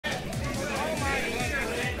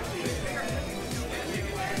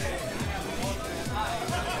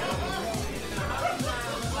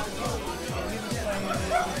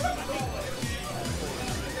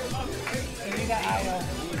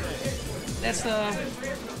this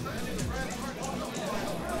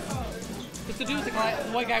the dude with the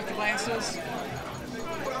white guy with the glasses?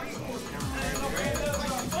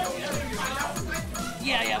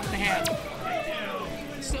 Yeah, with the hat.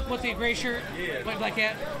 So, with the gray shirt, white black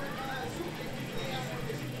hat.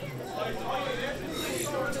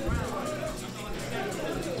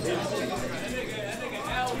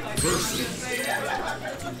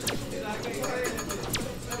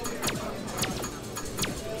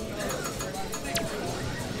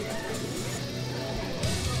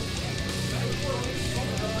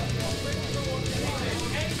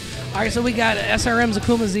 All right, so we got SRM's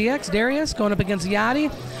AkumaZX, Darius, going up against Yaddi.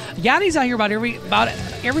 Yaddi's out here about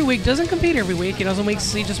every week, doesn't compete every week. You know, some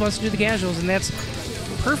weeks he just wants to do the casuals, and that's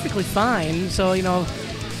perfectly fine. So, you know,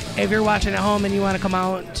 if you're watching at home and you want to come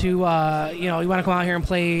out to, you want to come out here and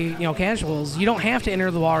play, casuals, you don't have to enter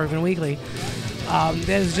the Walraven Weekly. That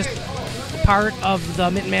is just part of the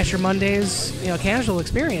Mint Master Mondays, casual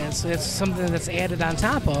experience. It's something that's added on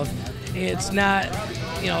top of. It's not,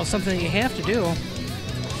 something that you have to do.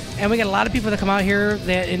 And we got a lot of people that come out here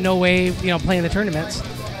that in no way, play in the tournaments.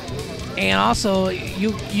 And also,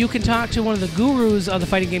 you can talk to one of the gurus of the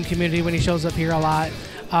fighting game community when he shows up here a lot,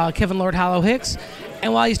 Kevin Lord Hollow Hicks.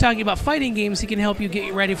 And while he's talking about fighting games, he can help you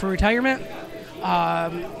get ready for retirement.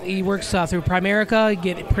 He works through Primerica,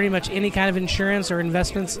 get pretty much any kind of insurance or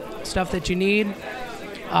investments stuff that you need.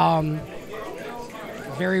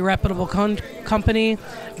 Very reputable company,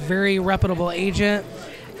 very reputable agent.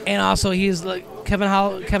 And also, he's like Kevin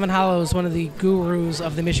Hollow is one of the gurus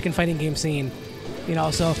of the Michigan fighting game scene.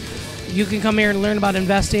 So you can come here and learn about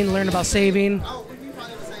investing, learn about saving,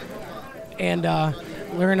 and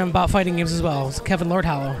learn about fighting games as well. It's Kevin Lord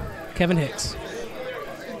Hollow, Kevin Hicks.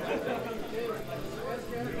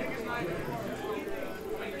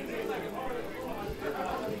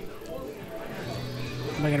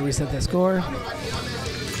 Am I going to reset that score?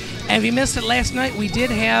 And if you missed it last night, we did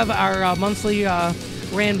have our monthly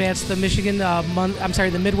Rambats, the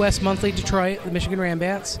Midwest Monthly Detroit, the Michigan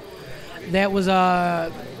Rambats. That was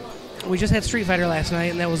we just had Street Fighter last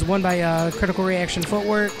night, and that was won by Critical Reaction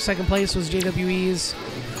Footwork. Second place was JWE's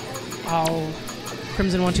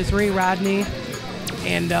Crimson 123 Rodney,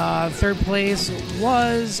 and third place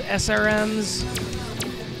was SRM's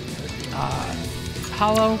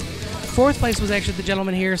Hollow. Fourth place was actually the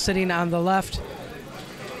gentleman here sitting on the left,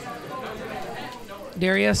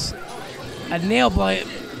 Darius. A nail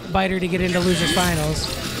biter to get into losers finals.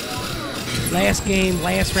 Last game,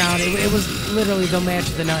 last round, it was literally the match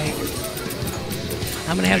of the night.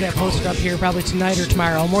 I'm going to have that posted up here probably tonight or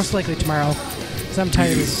tomorrow, most likely tomorrow, because I'm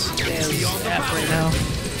tired as F right now.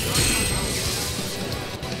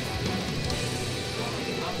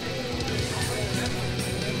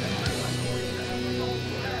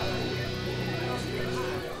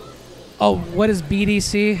 Oh, what is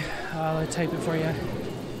BDC? Let me type it for you.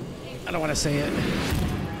 I don't want to say it.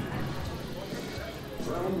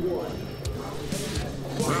 Round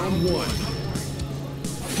one.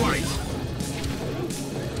 Fight.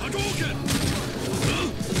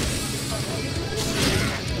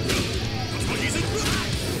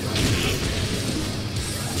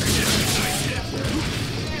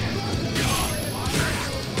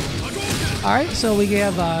 All right, so we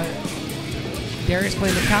have Darius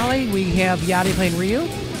playing Necalli. We have Yaddi playing Ryu.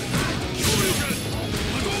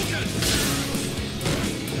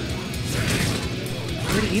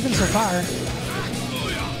 Pretty even so far.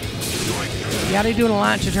 Yaddi doing a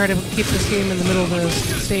lot to try to keep this game in the middle of the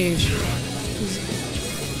stage. He's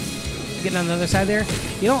getting on the other side there.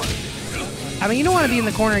 You don't want to be in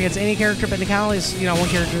the corner against any character, but Necalli's, one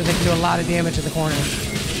character that can do a lot of damage at the corner.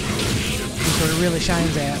 That's where it really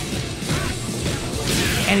shines at.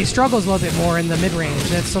 And he struggles a little bit more in the mid-range.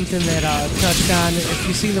 That's something that touched on. If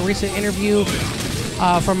you've seen the recent interview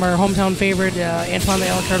from our hometown favorite, Antoine the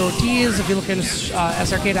Alucard Ortiz, if you look at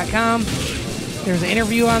SRK.com, there's an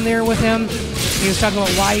interview on there with him. He was talking about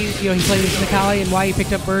why he played with Necalli and why he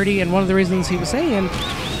picked up Birdie, and one of the reasons he was saying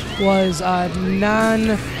was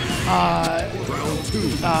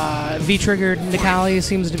V-triggered Necalli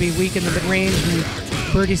seems to be weak in the mid-range, and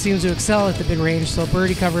Birdie seems to excel at the mid-range, so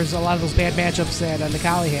Birdie covers a lot of those bad matchups that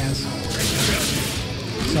Necalli has.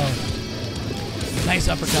 So, nice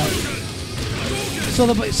uppercut.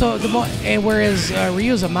 And whereas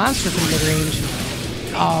Ryu's a monster from mid-range,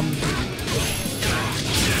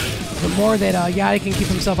 the more that Yaddi can keep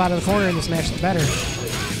himself out of the corner in this match, the better.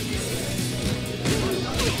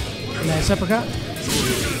 Nice uppercut.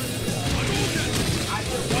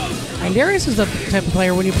 And Darius is the type of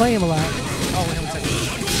player when you play him a lot. Oh, wait 1 second.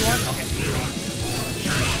 You want? Okay.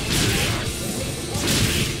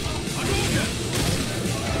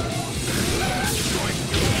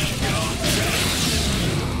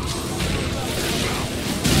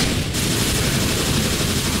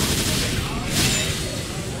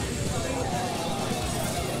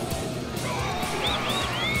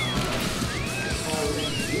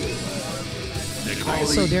 Alright,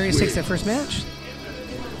 so Darius takes that first match.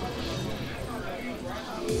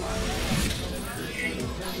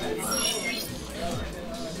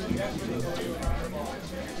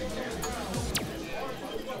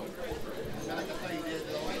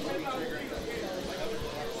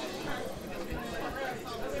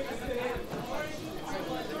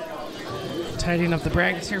 Tidying up the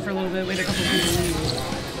brackets here for a little bit. Wait a couple of people leave.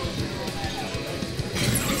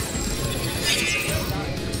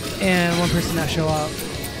 And one person not show up.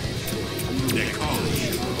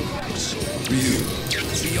 Necalli.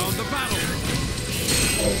 Beyond the battle.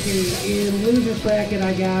 Okay, in losers bracket,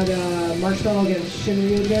 I got Marshmallow against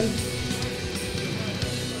Shinryu again.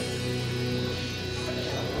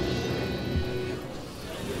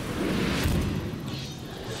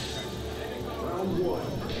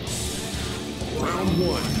 Round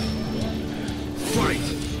one. Fight.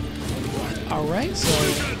 All right, so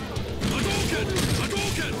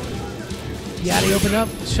Yaddi opened up,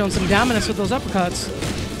 showing some dominance with those uppercuts.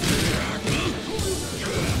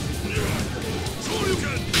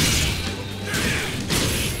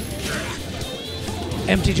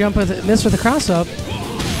 Empty jump with it, miss with a cross up,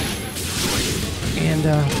 and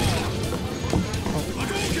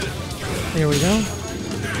there we go.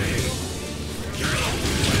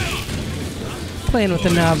 Playing with the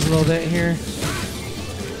knobs a little bit here.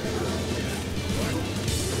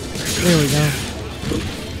 There we go.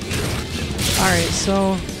 Alright,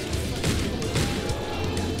 so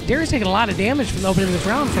Darius taking a lot of damage from the opening of this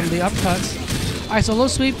round from the uppercuts. Alright, so low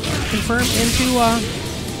sweep confirmed into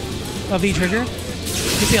a V-trigger.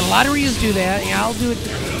 You see a lot of Ryus do that. Yeah, I'll do it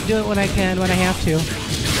when I can, when I have to.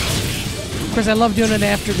 Of course, I love doing it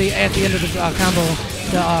at the end of the combo,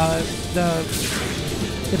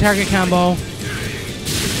 the target combo.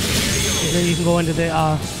 And then you can go into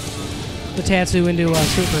the Tatsu into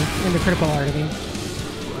super, into critical art. I mean,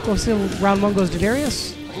 we'll see. Round one goes to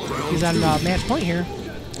Darius. He's on match point here.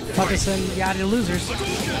 About to send Yaddi to losers.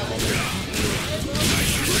 Okay,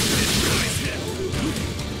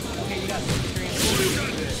 you got the screen.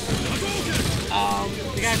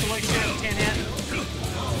 The guy from White Shirt, tan hat.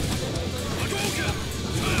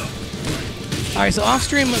 All right, so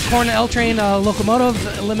off-stream, Corner L-Train Locomotive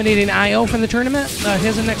eliminating IO from the tournament.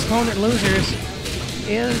 His next opponent in losers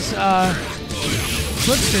is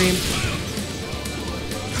Slipstream.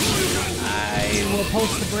 I will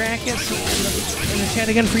post the brackets in the chat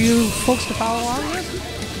again for you folks to follow along with.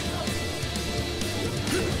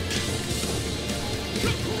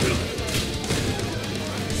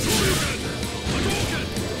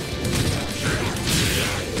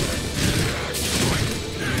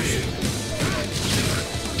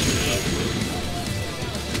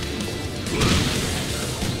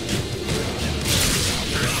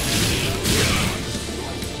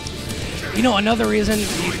 You know, another reason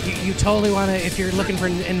you totally want to, if you're looking for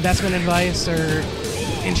investment advice or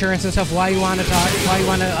insurance and stuff, why you want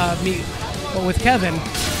to meet with Kevin,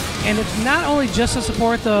 and it's not only just to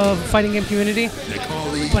support the fighting game community,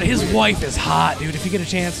 but his wife is hot, dude. If you get a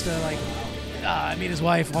chance to meet his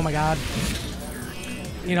wife, oh my God,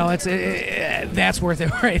 you know, that's worth it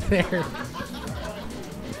right there.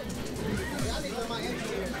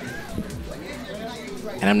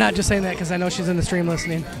 And I'm not just saying that because I know she's in the stream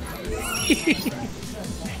listening.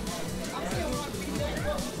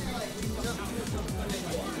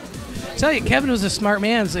 Tell you, Kevin was a smart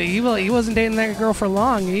man, so he wasn't dating that girl for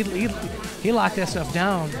long. He locked that stuff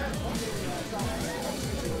down.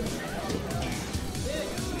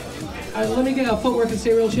 All right, let me get a footwork and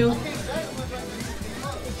stay real chill.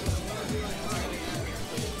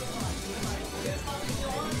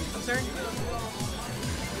 I'm sorry.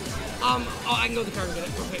 Oh, I can go to the car and get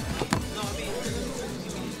it. Okay.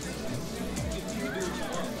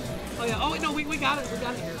 Oh yeah. Oh no, we got it. We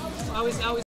got it here. I always